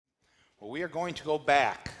Well, we are going to go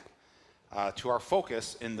back to our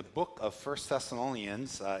focus in the book of 1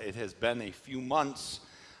 Thessalonians. It has been a few months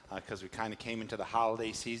because we kind of came into the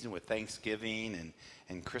holiday season with Thanksgiving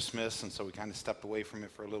and Christmas, and so we kind of stepped away from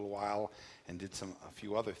it for a little while and did a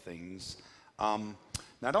few other things.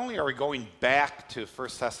 Not only are we going back to 1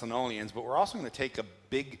 Thessalonians, but we're also going to take a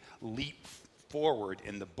big leap forward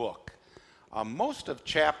in the book. Most of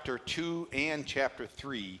chapter 2 and chapter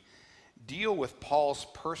 3 deal with Paul's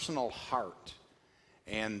personal heart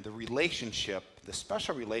and the relationship, the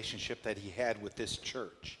special relationship that he had with this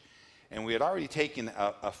church. And we had already taken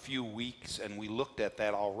a few weeks, and we looked at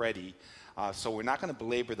that already. So we're not going to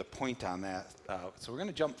belabor the point on that. So we're going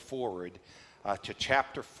to jump forward to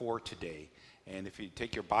chapter 4 today. And if you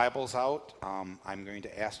take your Bibles out, I'm going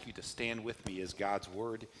to ask you to stand with me as God's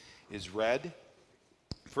word is read.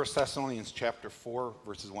 1 Thessalonians chapter 4,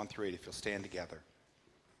 verses 1 through 8, if you'll stand together.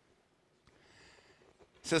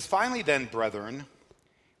 It says, "Finally then, brethren,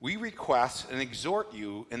 we request and exhort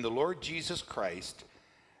you in the Lord Jesus Christ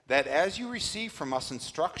that as you receive from us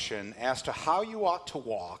instruction as to how you ought to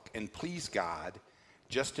walk and please God,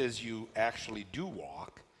 just as you actually do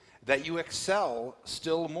walk, that you excel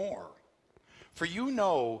still more. For you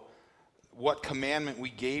know what commandment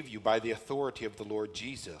we gave you by the authority of the Lord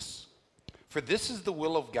Jesus. For this is the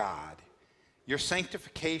will of God, your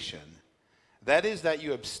sanctification, that is, that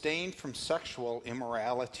you abstain from sexual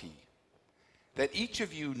immorality, that each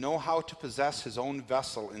of you know how to possess his own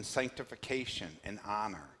vessel in sanctification and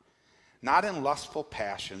honor, not in lustful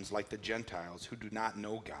passions like the Gentiles who do not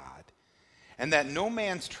know God, and that no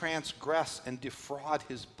man transgress and defraud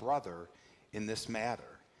his brother in this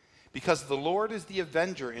matter, because the Lord is the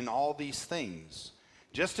avenger in all these things,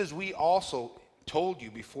 just as we also told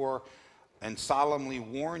you before and solemnly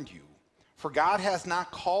warned you. For God has not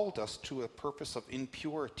called us to a purpose of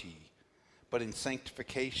impurity, but in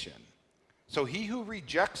sanctification. So he who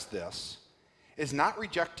rejects this is not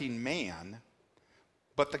rejecting man,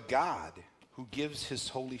 but the God who gives his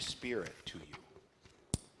Holy Spirit to you."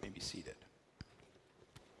 You may be seated.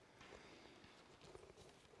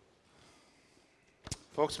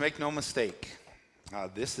 Folks, make no mistake,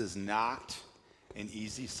 this is not an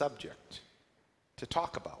easy subject to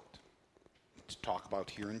talk about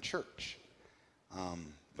here in church.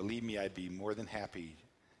 Believe me, I'd be more than happy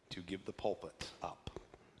to give the pulpit up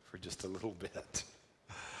for just a little bit.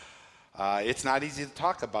 It's not easy to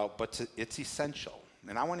talk about, but it's essential.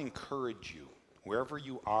 And I want to encourage you, wherever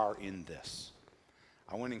you are in this,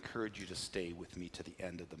 I want to encourage you to stay with me to the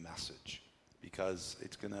end of the message, because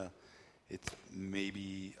it's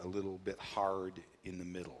maybe a little bit hard in the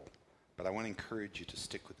middle, but I want to encourage you to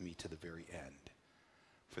stick with me to the very end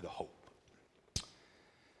for the hope.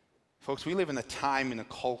 Folks, we live in a time in a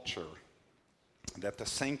culture that the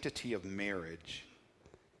sanctity of marriage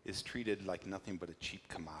is treated like nothing but a cheap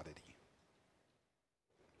commodity.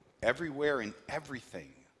 Everywhere and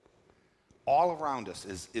everything, all around us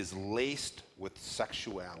is laced with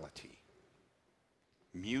sexuality.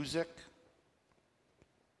 Music,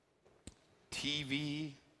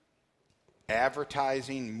 TV,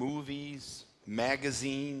 advertising, movies,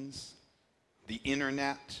 magazines, the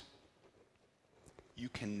internet. You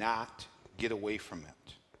cannot get away from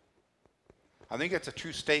it. I think it's a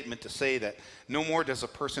true statement to say that no more does a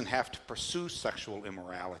person have to pursue sexual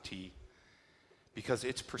immorality, because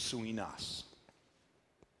it's pursuing us.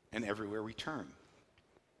 And everywhere we turn,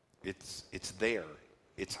 it's there.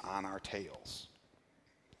 It's on our tails.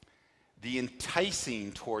 The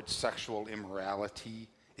enticing towards sexual immorality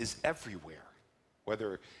is everywhere,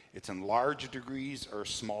 whether it's in large degrees or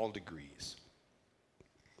small degrees.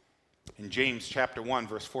 In James chapter 1,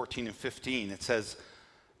 verse 14 and 15, it says,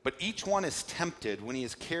 "But each one is tempted when he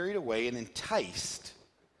is carried away and enticed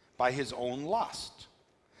by his own lust.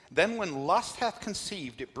 Then when lust hath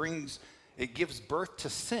conceived, it gives birth to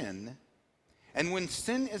sin. And when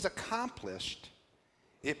sin is accomplished,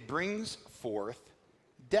 it brings forth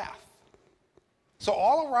death." So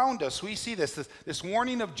all around us, we see this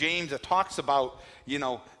warning of James that talks about,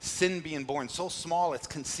 sin being born so small it's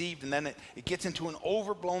conceived, and then it gets into an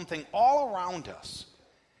overblown thing. All around us,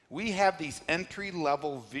 we have these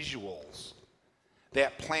entry-level visuals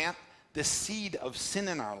that plant the seed of sin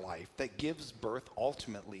in our life that gives birth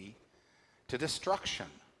ultimately to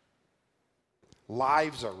destruction.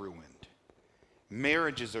 Lives are ruined.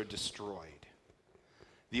 Marriages are destroyed.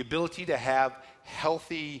 The ability to have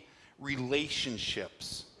healthy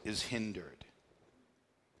relationships is hindered.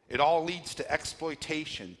 It all leads to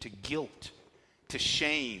exploitation, to guilt, to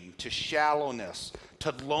shame, to shallowness,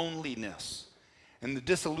 to loneliness, and the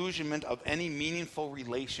disillusionment of any meaningful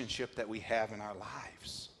relationship that we have in our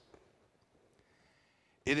lives.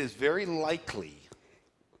 it is very likely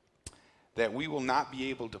that we will not be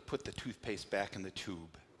able to put the toothpaste back in the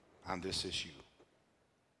tube on this issue.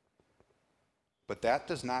 But that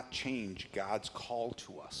does not change God's call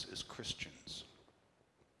to us as Christians.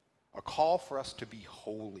 A call for us to be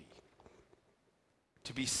holy,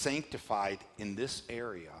 to be sanctified in this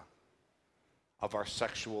area of our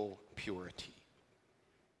sexual purity.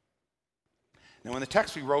 Now, in the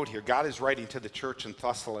text we wrote here, God is writing to the church in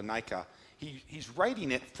Thessalonica. He's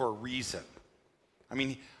writing it for a reason. I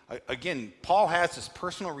mean, again, Paul has this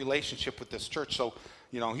personal relationship with this church, so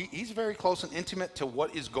he's very close and intimate to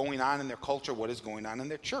what is going on in their culture, what is going on in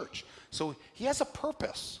their church. So he has a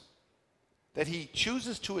purpose that he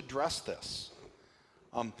chooses to address this.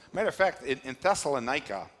 Matter of fact, in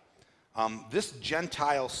Thessalonica, this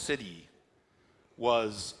Gentile city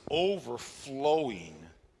was overflowing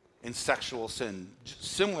in sexual sin,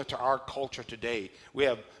 similar to our culture today. We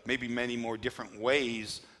have maybe many more different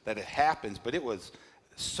ways that it happens, but it was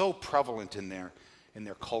so prevalent in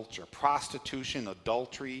their culture. Prostitution,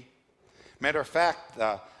 adultery. Matter of fact,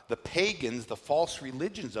 the pagans, the false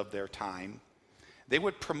religions of their time, they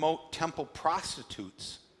would promote temple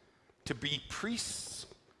prostitutes to be priests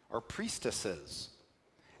or priestesses.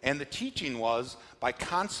 And the teaching was, by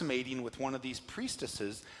consummating with one of these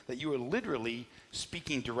priestesses, that you were literally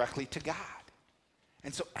speaking directly to God.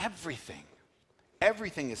 And so everything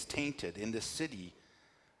is tainted in this city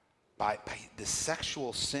by the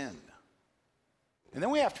sexual sin. And then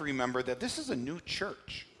we have to remember that this is a new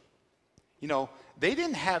church. They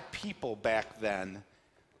didn't have people back then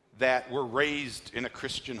that were raised in a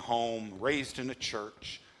Christian home, raised in a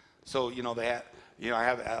church. So, they had, I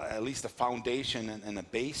have at least a foundation and a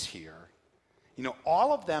base here.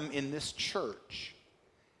 All of them in this church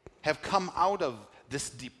have come out of this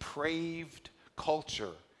depraved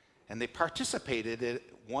culture, and they participated at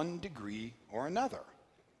one degree or another.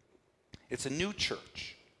 It's a new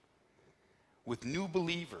church with new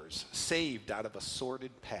believers saved out of a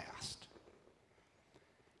sordid past.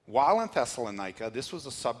 While in Thessalonica, this was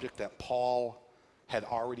a subject that Paul had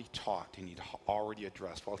already taught and he'd already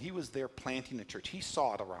addressed. While he was there planting the church, he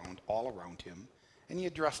saw it all around him, and he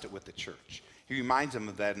addressed it with the church. He reminds them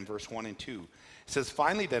of that in verse 1 and 2. It says,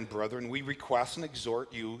 "Finally then, brethren, we request and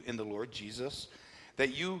exhort you in the Lord Jesus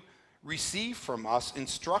that you receive from us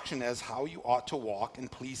instruction as how you ought to walk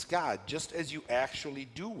and please God, just as you actually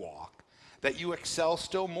do walk, that you excel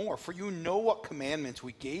still more. For you know what commandments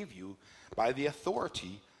we gave you by the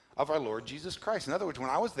authority of our Lord Jesus Christ." In other words, when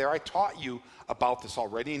I was there, I taught you about this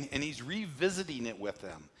already, and he's revisiting it with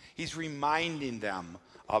them. He's reminding them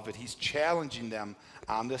of it. He's challenging them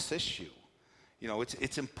on this issue.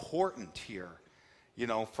 It's important here,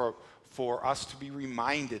 for us to be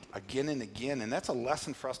reminded again and again, and that's a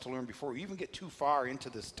lesson for us to learn before we even get too far into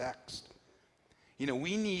this text.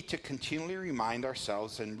 We need to continually remind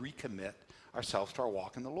ourselves and recommit ourselves to our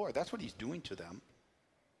walk in the Lord. That's what he's doing to them.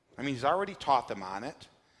 I mean, he's already taught them on it,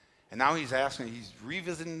 and now he's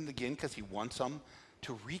revisiting it again because he wants them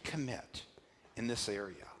to recommit in this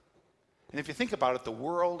area. And if you think about it, the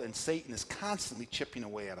world and Satan is constantly chipping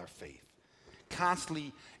away at our faith,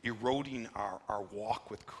 constantly eroding our walk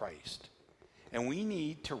with Christ. And we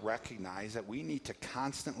need to recognize that we need to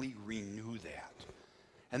constantly renew that.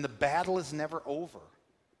 And the battle is never over.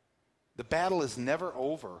 The battle is never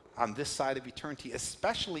over on this side of eternity,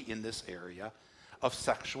 especially in this area of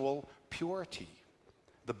sexual purity.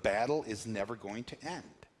 The battle is never going to end.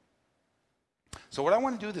 So what I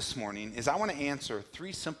want to do this morning is I want to answer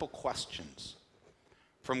 3 simple questions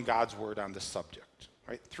from God's word on this subject.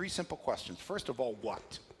 Right? 3 simple questions. First of all,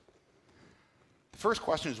 what? The first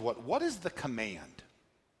question is what? What is the command?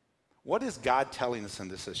 What is God telling us in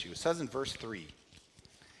this issue? It says in verse 3.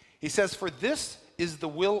 He says, "For this is the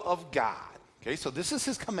will of God." Okay, so this is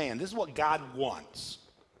his command. This is what God wants.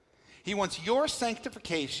 He wants your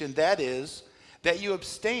sanctification, that is, that you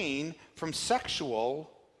abstain from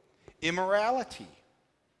sexual immorality.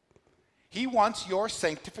 He wants your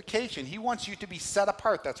sanctification. He wants you to be set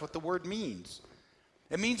apart. That's what the word means.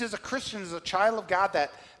 It means as a Christian, as a child of God,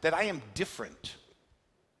 that I am different.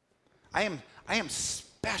 I am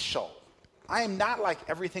special. I am not like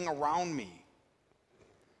everything around me.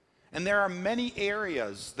 And there are many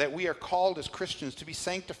areas that we are called as Christians to be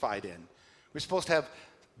sanctified in. We're supposed to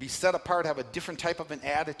be set apart, have a different type of an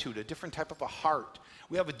attitude, a different type of a heart.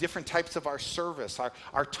 We have different types of our service.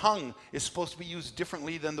 Our tongue is supposed to be used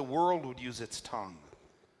differently than the world would use its tongue.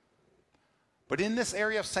 But in this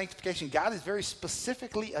area of sanctification, God is very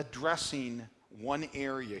specifically addressing one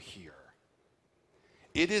area here.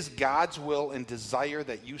 It is God's will and desire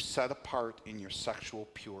that you set apart in your sexual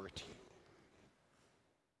purity.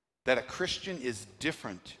 that a Christian is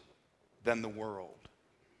different than the world.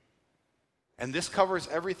 And this covers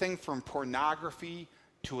everything from pornography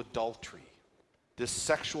to adultery, this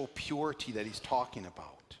sexual purity that he's talking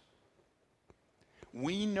about.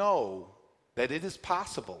 We know that it is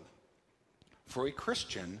possible for a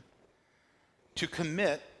Christian to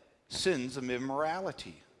commit sins of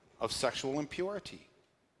immorality, of sexual impurity.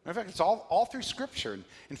 In fact, it's all through Scripture.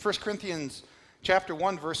 In 1 Corinthians chapter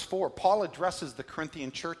 1, verse 4, Paul addresses the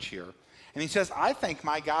Corinthian church here, and he says, I thank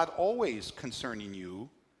my God always concerning you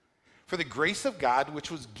for the grace of God which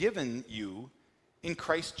was given you in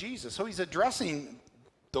Christ Jesus. So he's addressing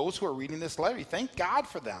those who are reading this letter. He thanked God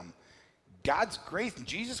for them. God's grace,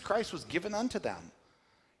 Jesus Christ was given unto them.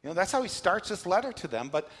 You know, that's how he starts this letter to them.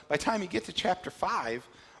 But by the time you get to chapter 5,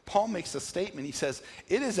 Paul makes a statement. He says,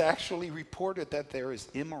 it is actually reported that there is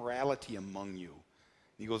immorality among you.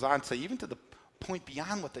 He goes on to say, even to the point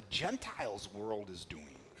beyond what the Gentiles world is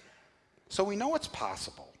doing. So we know it's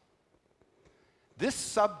possible. This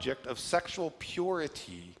subject of sexual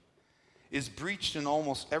purity is breached in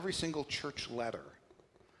almost every single church letter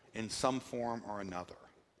in some form or another.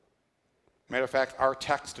 Matter of fact, our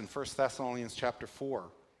text in 1 Thessalonians chapter 4,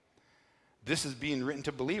 this is being written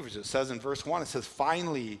to believers. It says in verse 1, it says,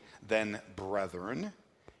 finally then, brethren,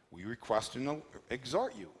 we request and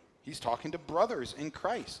exhort you. He's talking to brothers in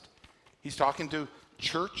Christ. He's talking to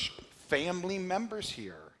church family members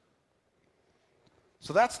here.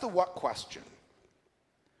 So that's the what question.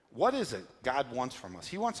 What is it God wants from us?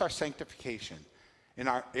 He wants our sanctification. In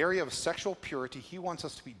our area of sexual purity, he wants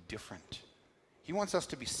us to be different. He wants us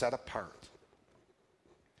to be set apart.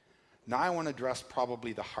 Now I want to address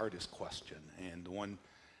probably the hardest question and the one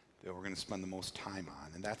that we're going to spend the most time on,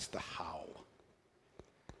 and that's the how.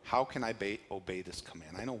 How can I obey this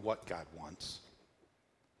command? I know what God wants,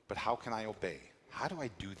 but how can I obey? How do I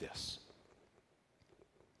do this?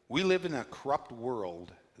 We live in a corrupt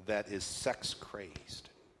world that is sex crazed.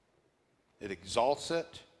 It exalts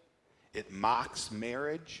it. It mocks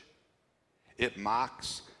marriage. It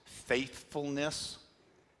mocks faithfulness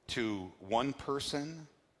to one person.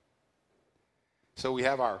 So we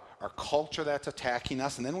have our culture that's attacking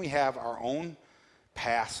us, and then we have our own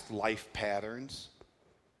past life patterns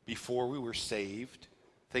before we were saved,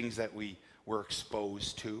 things that we were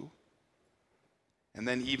exposed to. And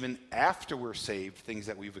then even after we're saved, things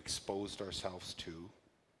that we've exposed ourselves to.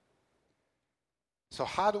 So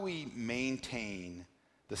how do we maintain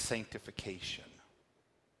the sanctification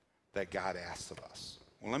that God asks of us?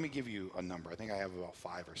 Well, let me give you a number. I think I have about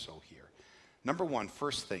 5 or so here. Number 1,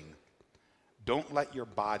 first thing, don't let your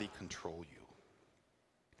body control you.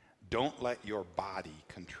 Don't let your body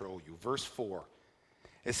control you. Verse 4,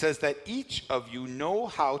 it says that each of you know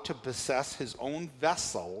how to possess his own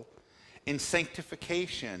vessel in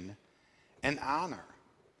sanctification and honor.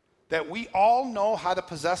 That we all know how to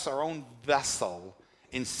possess our own vessel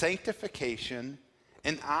in sanctification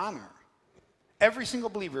and honor. Every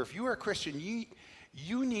single believer, if you are a Christian,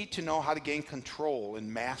 you need to know how to gain control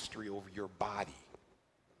and mastery over your body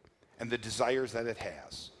and the desires that it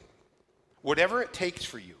has. Whatever it takes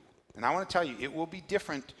for you. And I want to tell you, it will be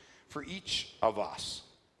different for each of us.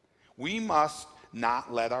 We must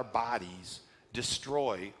not let our bodies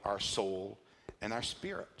destroy our soul and our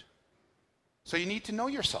spirit. So you need to know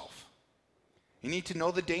yourself. You need to know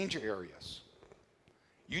the danger areas.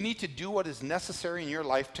 You need to do what is necessary in your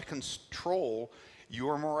life to control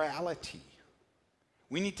your morality.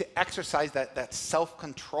 We need to exercise that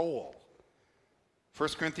self-control. 1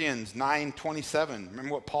 Corinthians 9:27,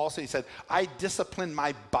 remember what Paul said? He said, I discipline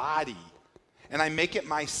my body, and I make it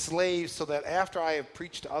my slave so that after I have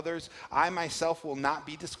preached to others, I myself will not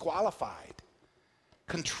be disqualified.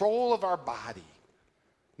 Control of our body,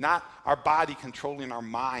 not our body controlling our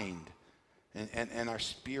mind and our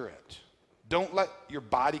spirit. Don't let your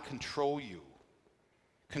body control you.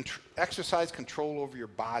 Exercise control over your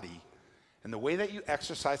body. And the way that you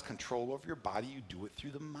exercise control over your body, you do it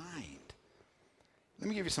through the mind. Let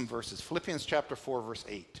me give you some verses. Philippians chapter 4, verse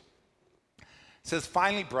 8. It says,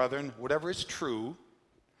 finally, brethren, whatever is true,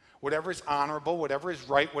 whatever is honorable, whatever is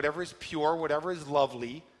right, whatever is pure, whatever is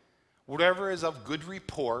lovely, whatever is of good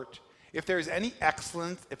report, if there is any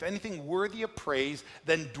excellence, if anything worthy of praise,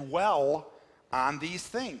 then dwell on these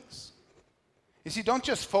things. You see, don't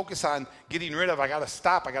just focus on getting rid of, I got to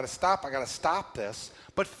stop this,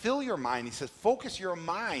 but fill your mind. He says, focus your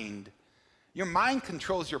mind. Your mind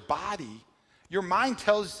controls your body. Your mind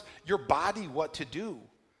tells your body what to do.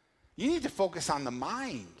 You need to focus on the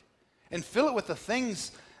mind and fill it with the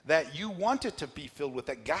things that you want it to be filled with,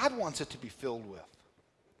 that God wants it to be filled with.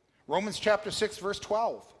 Romans chapter 6, verse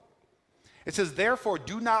 12. It says, therefore,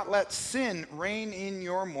 do not let sin reign in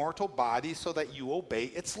your mortal body so that you obey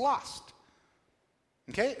its lust.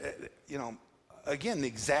 Okay? Again, the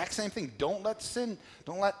exact same thing. Don't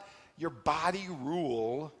let your body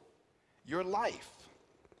rule your life.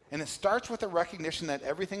 And it starts with a recognition that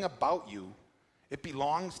everything about you, it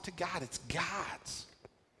belongs to God. It's God's.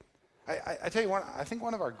 I tell you what, I think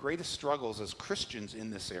one of our greatest struggles as Christians in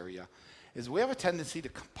this area is we have a tendency to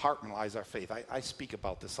compartmentalize our faith. I speak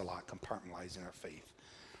about this a lot, compartmentalizing our faith.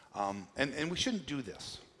 And we shouldn't do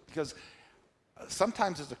this, because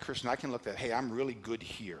sometimes as a Christian, I can look at, hey, I'm really good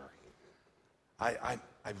here. I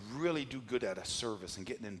really do good at a service and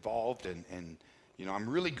getting involved, and I'm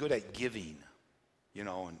really good at giving,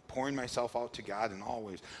 and pouring myself out to God, and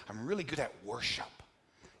always, I'm really good at worship.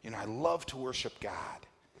 I love to worship God.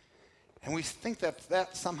 And we think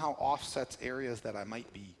that somehow offsets areas that I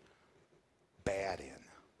might be bad in,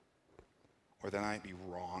 or that I might be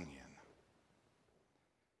wrong in.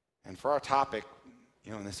 And for our topic,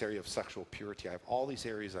 in this area of sexual purity, I have all these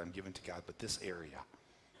areas I'm given to God, but this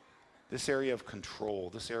area of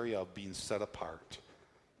control, this area of being set apart,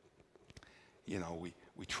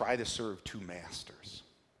 we try to serve two masters,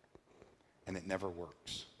 and it never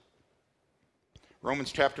works.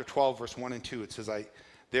 Romans chapter 12, verse 1 and 2, it says, I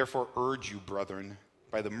therefore urge you, brethren,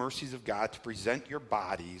 by the mercies of God, to present your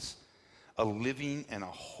bodies a living and a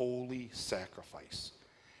holy sacrifice,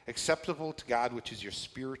 acceptable to God, which is your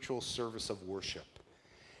spiritual service of worship.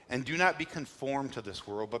 And do not be conformed to this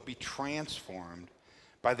world, but be transformed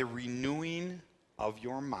by the renewing of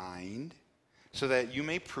your mind, so that you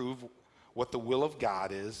may prove what the will of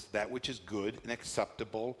God is, that which is good and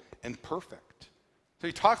acceptable and perfect. So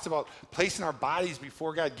he talks about placing our bodies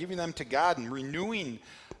before God, giving them to God, and renewing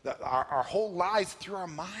our whole lives through our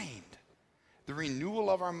mind. The renewal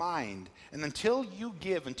of our mind. And until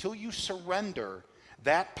you surrender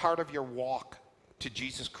that part of your walk to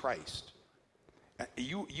Jesus Christ,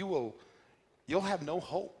 you'll have no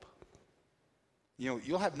hope.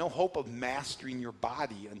 You'll have no hope of mastering your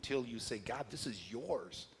body until you say, God, this is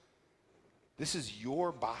yours. This is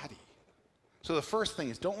your body. So the first thing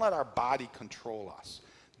is, don't let our body control us.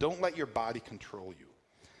 Don't let your body control you.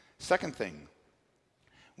 Second thing,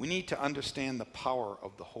 we need to understand the power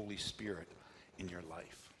of the Holy Spirit in your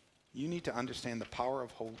life. You need to understand the power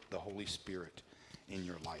of the Holy Spirit in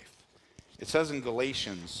your life. It says in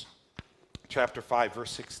Galatians chapter 5,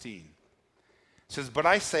 verse 16, it says, but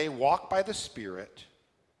I say, walk by the Spirit,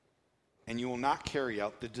 and you will not carry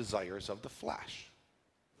out the desires of the flesh.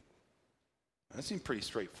 That seems pretty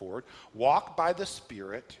straightforward. Walk by the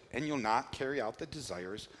Spirit, and you'll not carry out the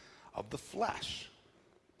desires of the flesh.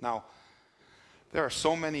 Now, there are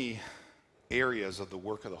so many areas of the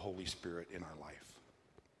work of the Holy Spirit in our life.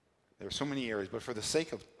 There are so many areas, but for the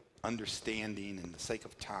sake of understanding and the sake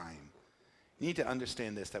of time, you need to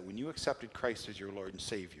understand this, that when you accepted Christ as your Lord and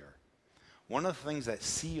Savior, one of the things that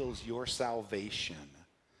seals your salvation,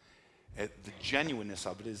 the genuineness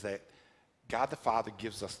of it, is that God the Father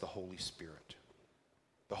gives us the Holy Spirit.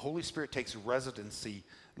 The Holy Spirit takes residency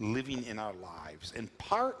living in our lives. And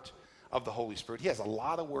part of the Holy Spirit, he has a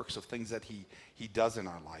lot of works of things that he does in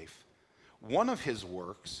our life. One of his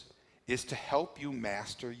works is to help you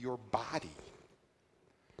master your body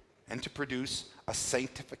and to produce a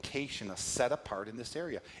sanctification, a set apart in this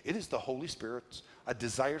area. It is the Holy Spirit's a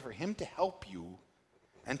desire for him to help you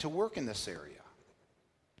and to work in this area.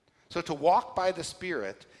 So to walk by the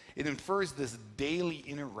Spirit, it infers this daily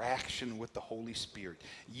interaction with the Holy Spirit,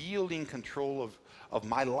 yielding control of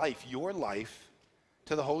my life, your life,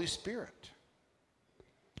 to the Holy Spirit.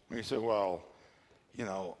 And you say, well,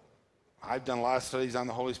 I've done a lot of studies on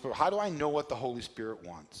the Holy Spirit. How do I know what the Holy Spirit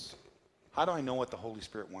wants? How do I know what the Holy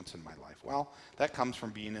Spirit wants in my life? Well, that comes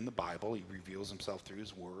from being in the Bible. He reveals himself through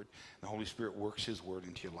his word. The Holy Spirit works his word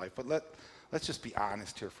into your life. But let's just be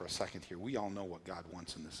honest here for a second here. We all know what God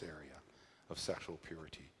wants in this area of sexual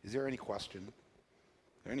purity. Is there any question?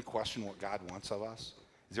 Is there any question what God wants of us?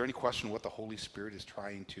 Is there any question what the Holy Spirit is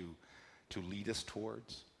trying to lead us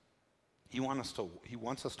towards? He wants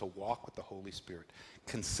us to walk with the Holy Spirit,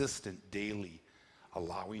 consistent, daily,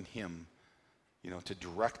 allowing him to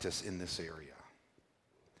direct us in this area.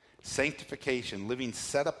 Sanctification, living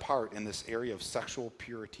set apart in this area of sexual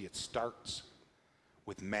purity, it starts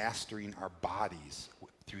with mastering our bodies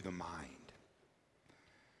through the mind.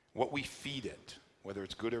 What we feed it, whether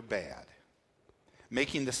it's good or bad.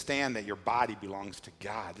 Making the stand that your body belongs to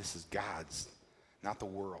God. This is God's, not the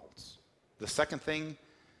world's. The second thing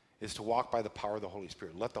is to walk by the power of the Holy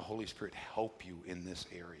Spirit. Let the Holy Spirit help you in this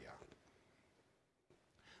area.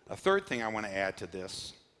 A third thing I want to add to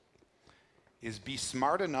this is be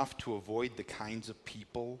smart enough to avoid the kinds of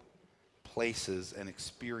people, places, and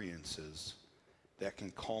experiences that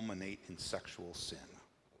can culminate in sexual sin.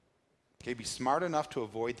 Okay, be smart enough to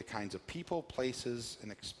avoid the kinds of people, places,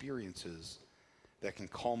 and experiences that can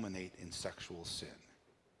culminate in sexual sin.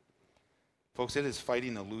 Folks, it is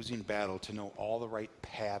fighting a losing battle to know all the right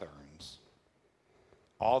patterns,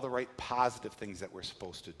 all the right positive things that we're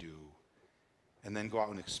supposed to do, and then go out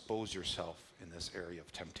and expose yourself in this area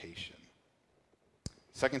of temptation.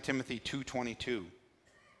 2 Timothy 2:22,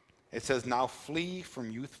 it says, "Now flee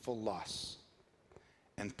from youthful lusts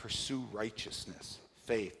and pursue righteousness,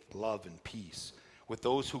 faith, love, and peace with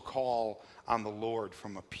those who call on the Lord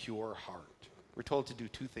from a pure heart." We're told to do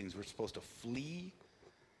two things. We're supposed to flee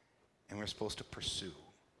and we're supposed to pursue.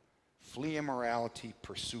 Flee immorality,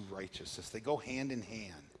 pursue righteousness. They go hand in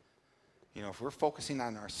hand. You know, if we're focusing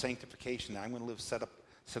on our sanctification, I'm going to live set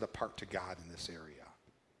apart to God in this area.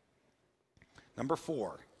 Number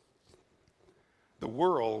 4, the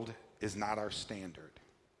world is not our standard.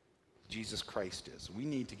 Jesus Christ is. We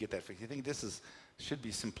need to get that fixed. I think this should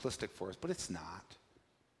be simplistic for us, but it's not.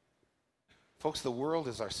 Folks, the world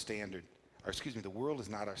is our standard. The world is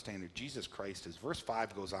not our standard. Jesus Christ is. Verse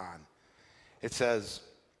 5 goes on. It says,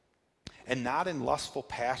 "And not in lustful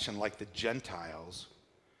passion like the Gentiles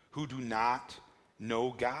who do not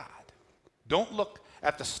know God." Don't look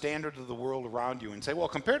at the standard of the world around you and say, well,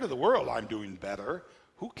 compared to the world, I'm doing better.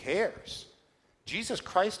 Who cares? Jesus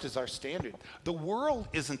Christ is our standard. The world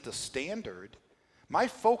isn't the standard. My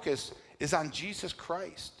focus is on Jesus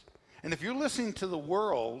Christ. And if you're listening to the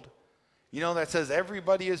world, you know, that says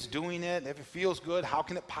everybody is doing it, if it feels good, how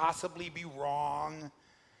can it possibly be wrong?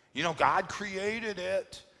 You know, God created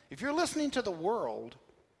it. If you're listening to the world,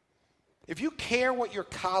 if you care what your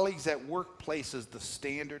colleagues at workplace is the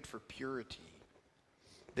standard for purity,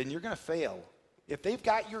 then you're going to fail. If they've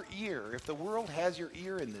got your ear, if the world has your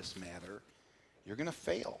ear in this matter, you're going to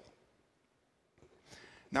fail.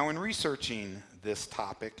 Now, in researching this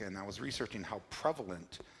topic, and I was researching how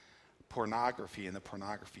prevalent pornography and the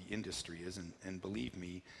pornography industry is, and believe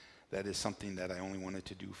me, that is something that I only wanted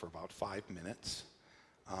to do for about 5 minutes.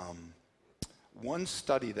 One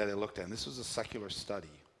study that I looked at, and this was a secular study,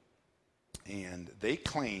 and they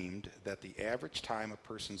claimed that the average time a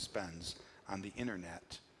person spends on the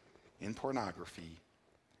internet in pornography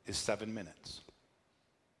is 7 minutes.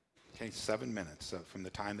 Okay, 7 minutes from the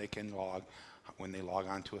time they can when they log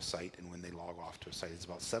onto a site and when they log off to a site. It's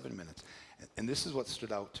about 7 minutes. And this is what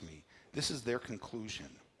stood out to me. This is their conclusion.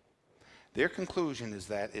 Their conclusion is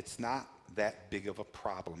that it's not that big of a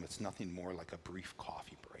problem. It's nothing more like a brief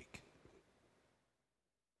coffee break.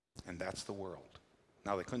 And that's the world.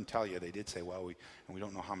 Now, they couldn't tell you. They did say, well, we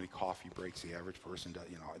don't know how many coffee breaks the average person does.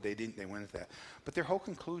 You know, they went at that. But their whole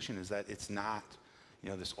conclusion is that it's not, you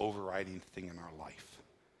know, this overriding thing in our life.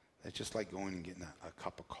 It's just like going and getting a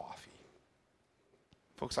cup of coffee.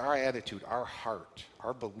 Folks, our attitude, our heart,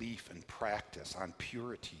 our belief and practice on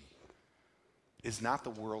purity is not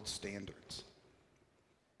the world's standards.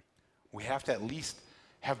 We have to at least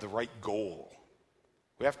have the right goal.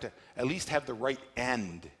 We have to at least have the right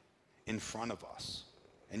end in front of us.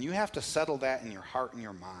 And you have to settle that in your heart and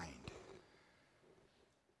your mind.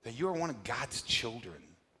 That you are one of God's children.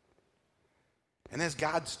 And as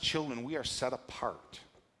God's children, we are set apart.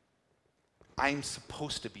 I'm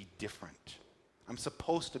supposed to be different. I'm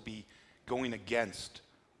supposed to be going against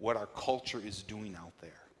what our culture is doing out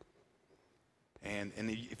there. And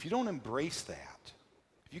if you don't embrace that,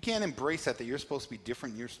 if you can't embrace that you're supposed to be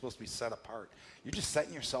different, you're supposed to be set apart, you're just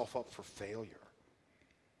setting yourself up for failure.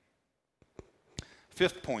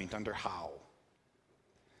 5th point under how.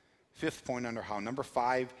 5th point under how. Number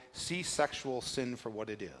 5, see sexual sin for what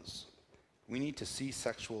it is. We need to see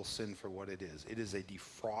sexual sin for what it is. It is a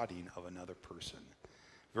defrauding of another person.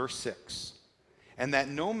 Verse 6, and that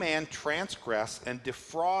no man transgress and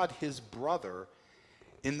defraud his brother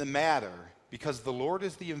in the matter, because the Lord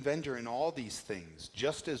is the avenger in all these things,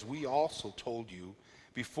 just as we also told you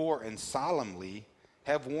before and solemnly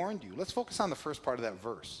have warned you. Let's focus on the first part of that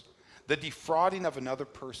verse. The defrauding of another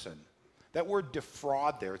person. That word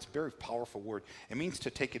defraud there, it's a very powerful word. It means to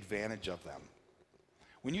take advantage of them.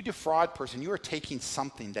 When you defraud a person, you are taking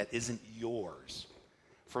something that isn't yours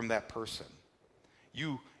from that person.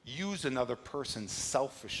 You use another person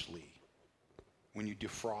selfishly when you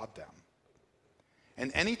defraud them.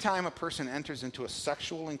 And anytime a person enters into a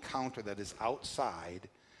sexual encounter that is outside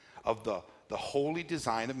of the holy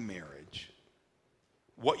design of marriage,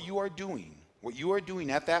 what you are doing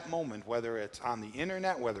at that moment, whether it's on the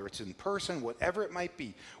internet, whether it's in person, whatever it might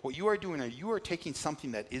be, what you are doing is you are taking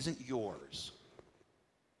something that isn't yours.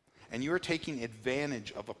 And you are taking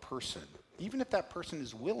advantage of a person, even if that person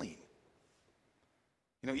is willing.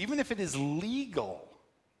 Even if it is legal,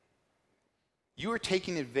 you are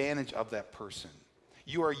taking advantage of that person.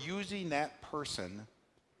 You are using that person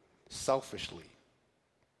selfishly.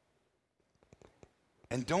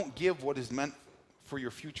 And don't give what is meant for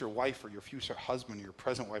your future wife or your future husband or your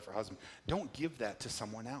present wife or husband. Don't give that to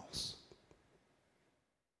someone else.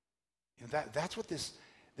 That's what this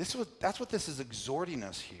is exhorting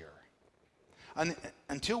us here.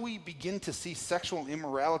 Until we begin to see sexual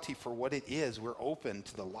immorality for what it is, we're open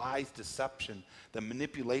to the lies, deception, the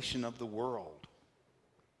manipulation of the world.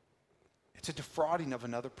 It's a defrauding of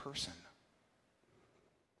another person.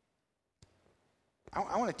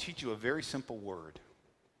 I want to teach you a very simple word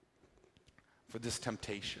for this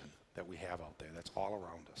temptation that we have out there that's all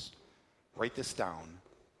around us. Write this down.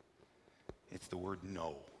 It's the word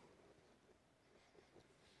no.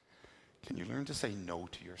 Can you learn to say no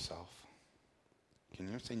to yourself? Can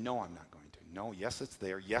you say, no, I'm not going to? No, yes, it's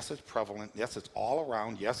there. Yes, it's prevalent. Yes, it's all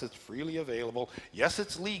around. Yes, it's freely available. Yes,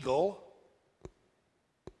 it's legal.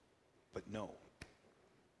 But no.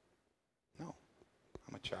 No.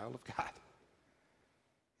 I'm a child of God.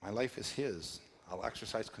 My life is His. I'll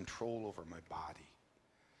exercise control over my body.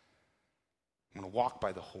 I'm going to walk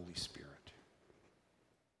by the Holy Spirit.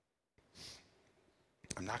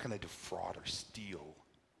 I'm not going to defraud or steal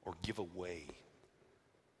or give away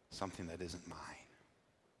something that isn't mine.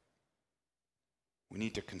 We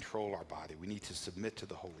need to control our body. We need to submit to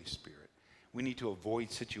the Holy Spirit. We need to avoid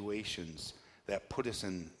situations that put us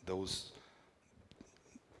in those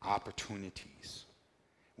opportunities.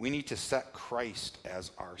 We need to set Christ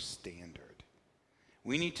as our standard.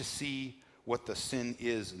 We need to see what the sin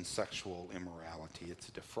is in sexual immorality. It's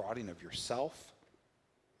a defrauding of yourself,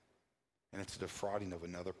 and it's a defrauding of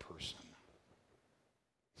another person.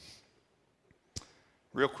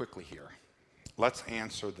 Real quickly here, let's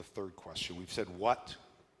answer the third question. We've said, what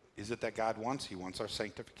is it that God wants? He wants our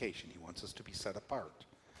sanctification. He wants us to be set apart.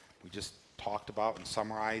 We just talked about and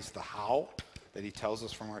summarized the how that He tells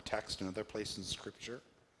us from our text and other places in Scripture.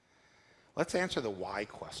 Let's answer the why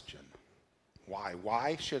question. Why?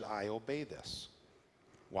 Why should I obey this?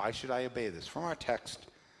 Why should I obey this? From our text,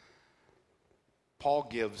 Paul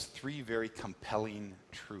gives three very compelling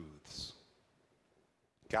truths.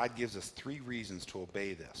 God gives us three reasons to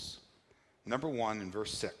obey this. Number one, in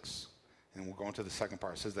verse 6, and we'll go into the second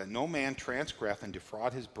part, it says that no man transgress and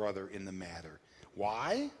defraud his brother in the matter.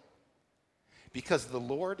 Why? Because the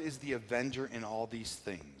Lord is the avenger in all these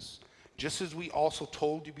things, just as we also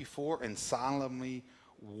told you before and solemnly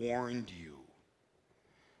warned you.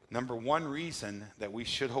 Number one reason that we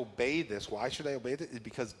should obey this, why should I obey this, is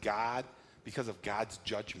because of God's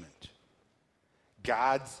judgment.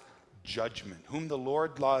 God's judgment. Whom the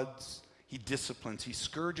Lord loves, He disciplines. He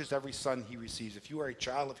scourges every son He receives. If you are a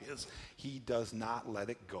child of His, He does not let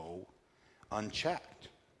it go unchecked.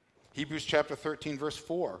 Hebrews chapter 13, verse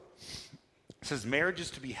 4 says, marriage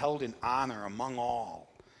is to be held in honor among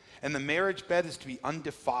all, and the marriage bed is to be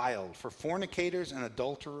undefiled. For fornicators and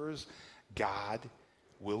adulterers, God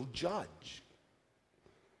will judge.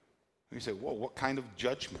 And you say, whoa, what kind of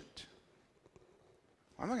judgment?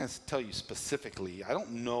 I'm not going to tell you specifically. I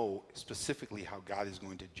don't know specifically how God is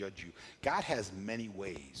going to judge you. God has many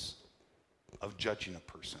ways of judging a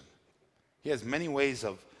person. He has many ways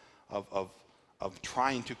of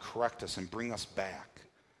trying to correct us and bring us back.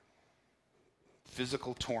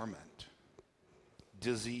 Physical torment,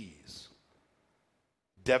 disease,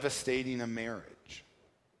 devastating a marriage,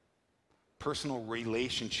 personal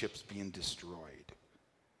relationships being destroyed,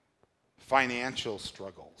 financial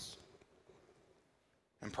struggles,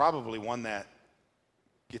 and probably one that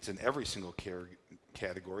gets in every single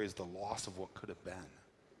category is the loss of what could have been.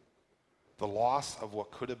 The loss of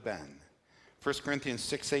what could have been. 1 Corinthians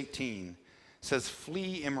 6:18 says,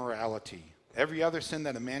 flee immorality. Every other sin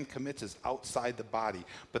that a man commits is outside the body,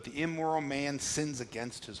 but the immoral man sins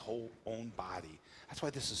against his whole own body. That's why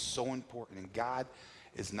this is so important, and God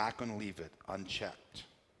is not going to leave it unchecked.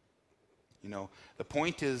 The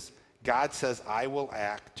point is, God says, I will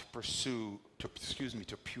act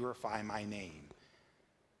to purify my name.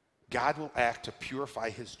 God will act to purify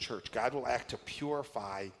His church. God will act to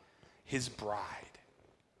purify His bride.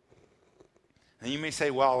 And you may say,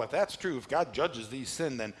 well, if that's true, if God judges these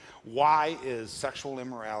sin, then why is sexual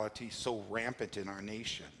immorality so rampant in our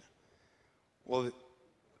nation? Well,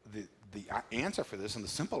 the answer for this, and the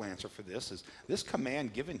simple answer for this, is this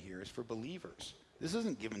command given here is for believers. This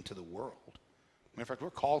isn't given to the world. Matter of fact, we're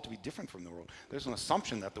called to be different from the world. There's an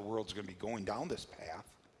assumption that the world's going to be going down this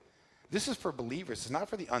path. This is for believers. It's not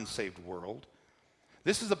for the unsaved world.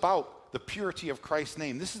 This is about the purity of Christ's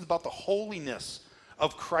name. This is about the holiness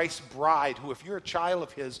of Christ's bride, who, if you're a child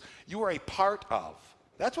of His, you are a part of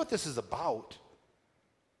That's what this is about.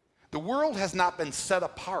 The world has not been set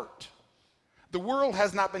apart. The world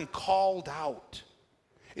has not been called out.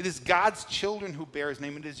 It is God's children who bear his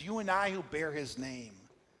name. It is you and I who bear his name.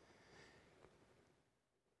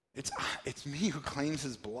 It's me who claims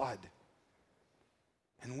his blood.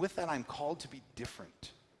 And with that, I'm called to be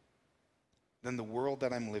different than the world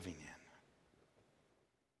that I'm living in.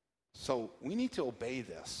 So we need to obey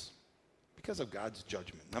this because of God's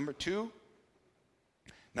judgment. Number two,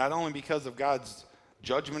 not only because of God's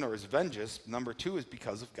judgment or his vengeance, number two is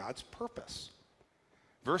because of God's purpose.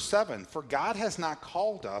 Verse 7, for God has not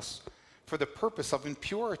called us for the purpose of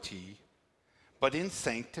impurity, but in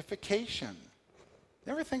sanctification.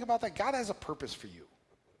 You ever think about that? God has a purpose for you.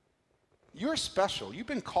 You're special. You've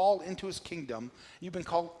been called into his kingdom. You've been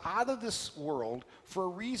called out of this world for a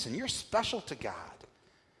reason. You're special to God.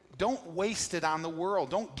 Don't waste it on the world.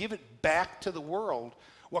 Don't give it back to the world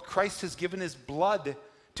what Christ has given his blood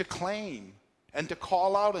to claim and to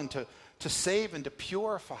call out and to save and to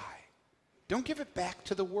purify. Don't give it back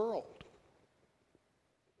to the world.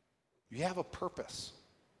 You have a purpose.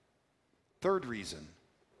 Third reason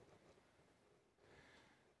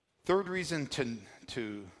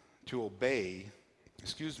to obey,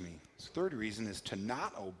 third reason is to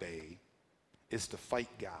not obey is to fight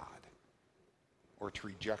God or to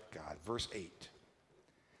reject God. Verse 8.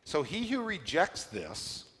 So he who rejects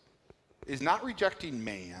this is not rejecting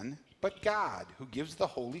man, but God, who gives the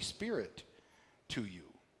Holy Spirit to you.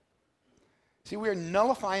 See, we are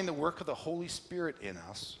nullifying the work of the Holy Spirit in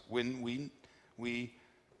us when we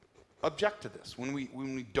object to this, when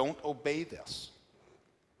we don't obey this.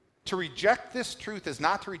 To reject this truth is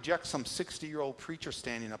not to reject some 60-year-old preacher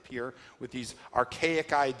standing up here with these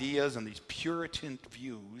archaic ideas and these Puritan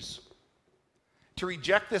views. To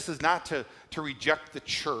reject this is not to reject the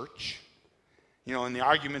church, in the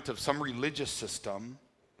argument of some religious system.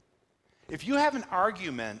 If you have an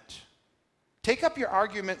argument, take up your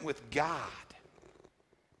argument with God.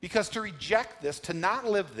 Because to reject this, to not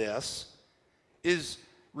live this, is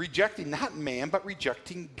rejecting not man, but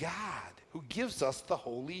rejecting God, who gives us the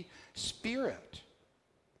Holy Spirit.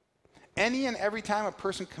 Any and every time a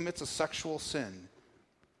person commits a sexual sin,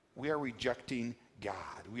 we are rejecting God.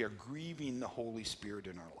 We are grieving the Holy Spirit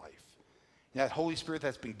in our life. And that Holy Spirit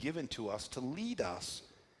that's been given to us to lead us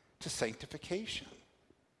to sanctification.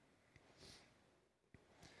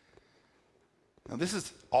 Now, this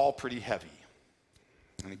is all pretty heavy.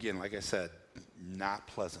 And again, like I said, not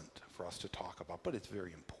pleasant for us to talk about, but it's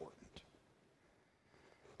very important.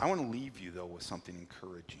 I want to leave you, though, with something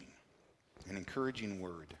encouraging, an encouraging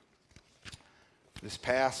word. This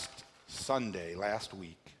past Sunday, last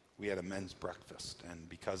week, we had a men's breakfast, and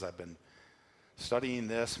because I've been studying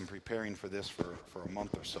this and preparing for this for a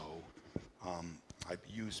month or so, I've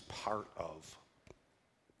used part of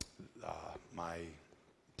my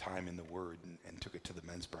time in the Word and took it to the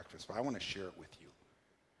men's breakfast. But I want to share it with you,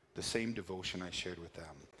 the same devotion I shared with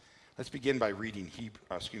them. Let's begin by reading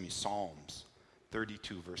Psalms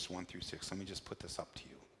 32, verse 1 through 6. Let me just put this up to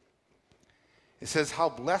you. It says, how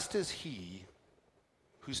blessed is he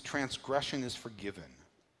whose transgression is forgiven,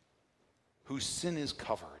 whose sin is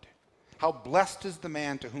covered. How blessed is the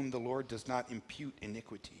man to whom the Lord does not impute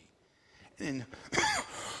iniquity, and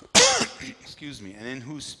and in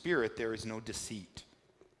whose spirit there is no deceit.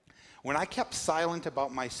 When I kept silent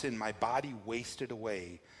about my sin, my body wasted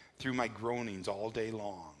away through my groanings all day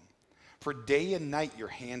long. For day and night your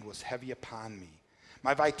hand was heavy upon me.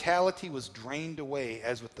 My vitality was drained away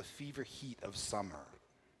as with the fever heat of summer.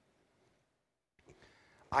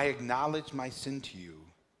 I acknowledged my sin to you,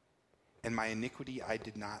 and my iniquity I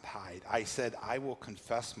did not hide. I said, I will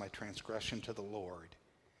confess my transgression to the Lord,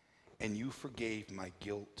 and you forgave my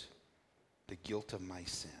guilt, the guilt of my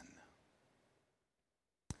sin.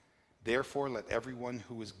 Therefore, let everyone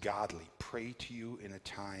who is godly pray to you in a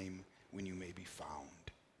time when you may be found.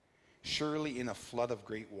 Surely in a flood of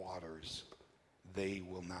great waters, they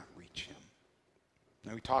will not reach him.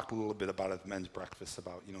 Now, we talked a little bit about at the men's breakfast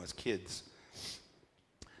about, as kids,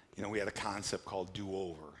 we had a concept called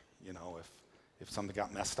do-over. If something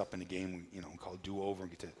got messed up in the game, we, called do-over and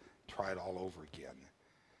get to try it all over again.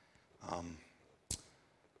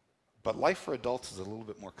 But life for adults is a little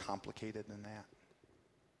bit more complicated than that.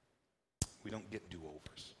 We don't get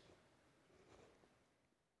do-overs.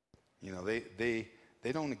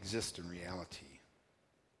 They don't exist in reality.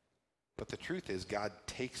 But the truth is, God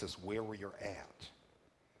takes us where we are at.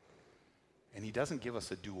 And he doesn't give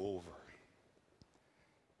us a do-over,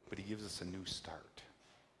 but he gives us a new start.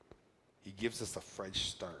 He gives us a fresh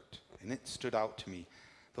start. And it stood out to me.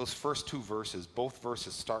 Those first two verses, both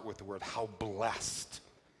verses start with the word how blessed.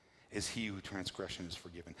 is he whose transgression is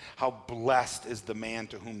forgiven. How blessed is the man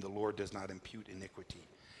to whom the Lord does not impute iniquity.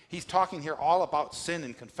 He's talking here all about sin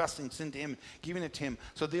and confessing sin to him, giving it to him.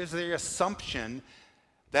 So there's the assumption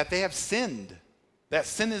that they have sinned, that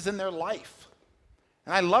sin is in their life.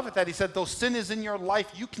 And I love it that he said, though sin is in your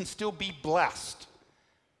life, you can still be blessed.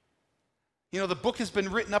 You know, the book has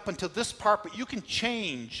been written up until this part, but you can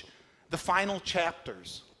change the final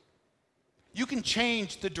chapters. You can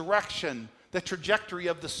change the direction, the trajectory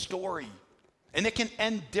of the story, and it can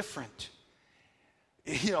end different.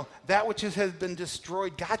 You know, that which has been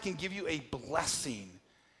destroyed, God can give you a blessing.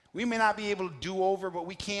 We may not be able to do over, but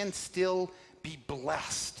we can still be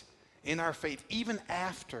blessed in our faith, even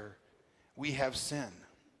after we have sin.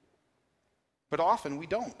 But often we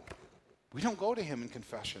don't. We don't go to him in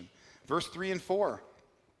confession. Verse 3 and 4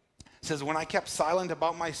 says, when I kept silent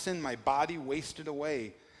about my sin, my body wasted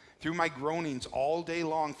away through my groanings all day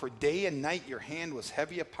long. For day and night your hand was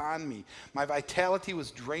heavy upon me. My vitality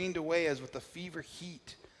was drained away as with the fever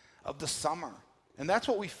heat of the summer. And that's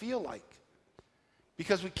what we feel like.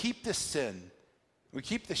 Because we keep this sin. We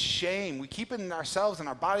keep the shame. We keep it in ourselves, and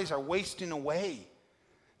our bodies are wasting away.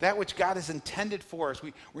 That which God has intended for us.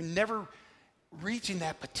 We're never reaching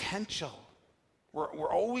that potential.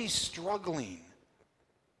 We're always struggling.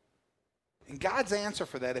 And God's answer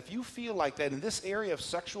for that, if you feel like that in this area of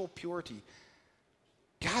sexual purity,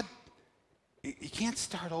 God, you can't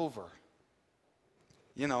start over.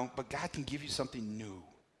 You know, but God can give you something new.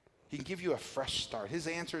 He can give you a fresh start. His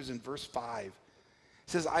answer is in verse 5. It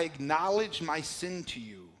says, I acknowledge my sin to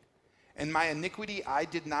you, and my iniquity I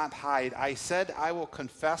did not hide. I said, I will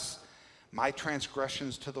confess my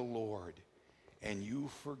transgressions to the Lord, and you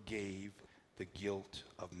forgave the guilt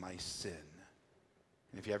of my sin.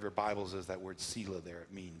 And if you have your Bibles, there's that word Selah there.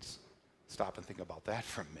 It means stop and think about that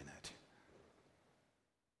for a minute.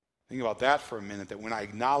 Think about that for a minute, that when I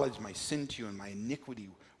acknowledge my sin to you and my iniquity,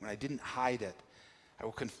 when I didn't hide it, I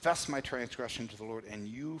will confess my transgression to the Lord, and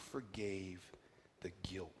you forgave the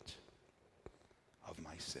guilt of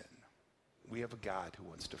my sin. We have a God who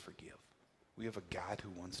wants to forgive. We have a God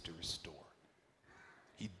who wants to restore.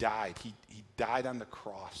 He died. He died on the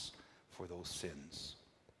cross for those sins.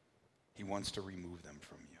 He wants to remove them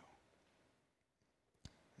from you.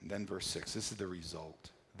 And then verse 6, this is the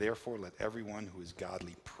result. Therefore, let everyone who is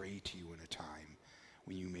godly pray to you in a time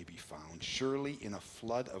when you may be found. Surely in a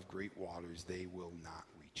flood of great waters they will not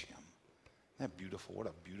reach him. Isn't that beautiful? What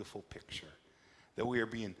a beautiful picture. That we are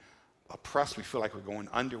being oppressed. We feel like we're going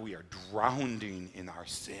under. We are drowning in our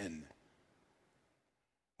sin.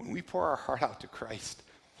 When we pour our heart out to Christ,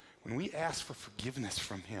 when we ask for forgiveness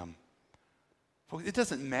from him, it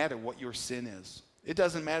doesn't matter what your sin is. It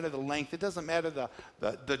doesn't matter the length. It doesn't matter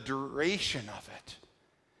the duration of it.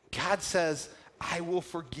 God says, I will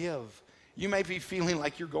forgive. You may be feeling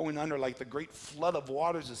like you're going under, like the great flood of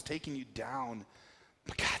waters is taking you down.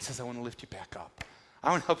 But God says, I want to lift you back up.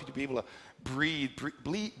 I want to help you to be able to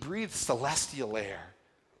breathe celestial air.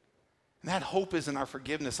 And that hope is in our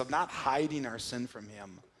forgiveness, of not hiding our sin from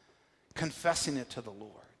him, confessing it to the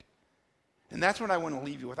Lord. And that's what I want to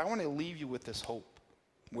leave you with. I want to leave you with this hope.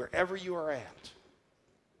 Wherever you are at,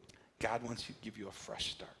 God wants to give you a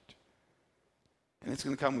fresh start. And it's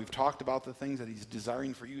going to come. We've talked about the things that he's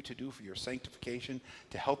desiring for you to do for your sanctification,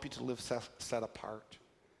 to help you to live set apart.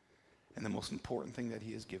 And the most important thing that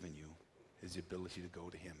he has given you is the ability to go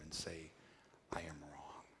to him and say, I am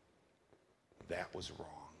wrong. That was wrong.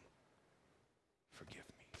 Forgive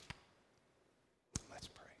me. Let's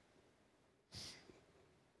pray.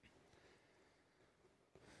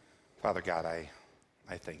 Father God, I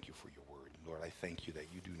thank you for your word. Lord, I thank you that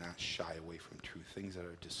you do not shy away from truth, things that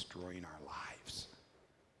are destroying our lives,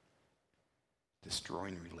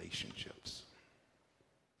 destroying relationships.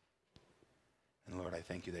 And Lord, I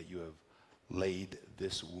thank you that you have laid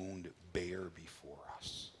this wound bare before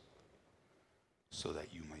us so that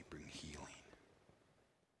you might bring healing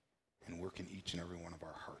and work in each and every one of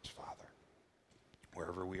our hearts, Father.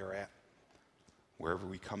 Wherever we are at, wherever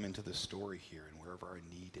we come into the story here, and wherever our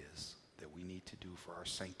need is that we need to do for our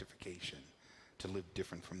sanctification, to live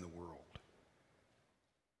different from the world.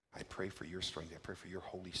 I pray for your strength. I pray for your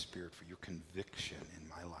Holy Spirit, for your conviction in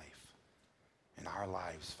my life, in our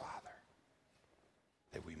lives, Father,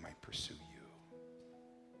 that we might pursue you.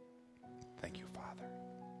 Thank you, Father.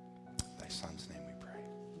 In thy Son's name we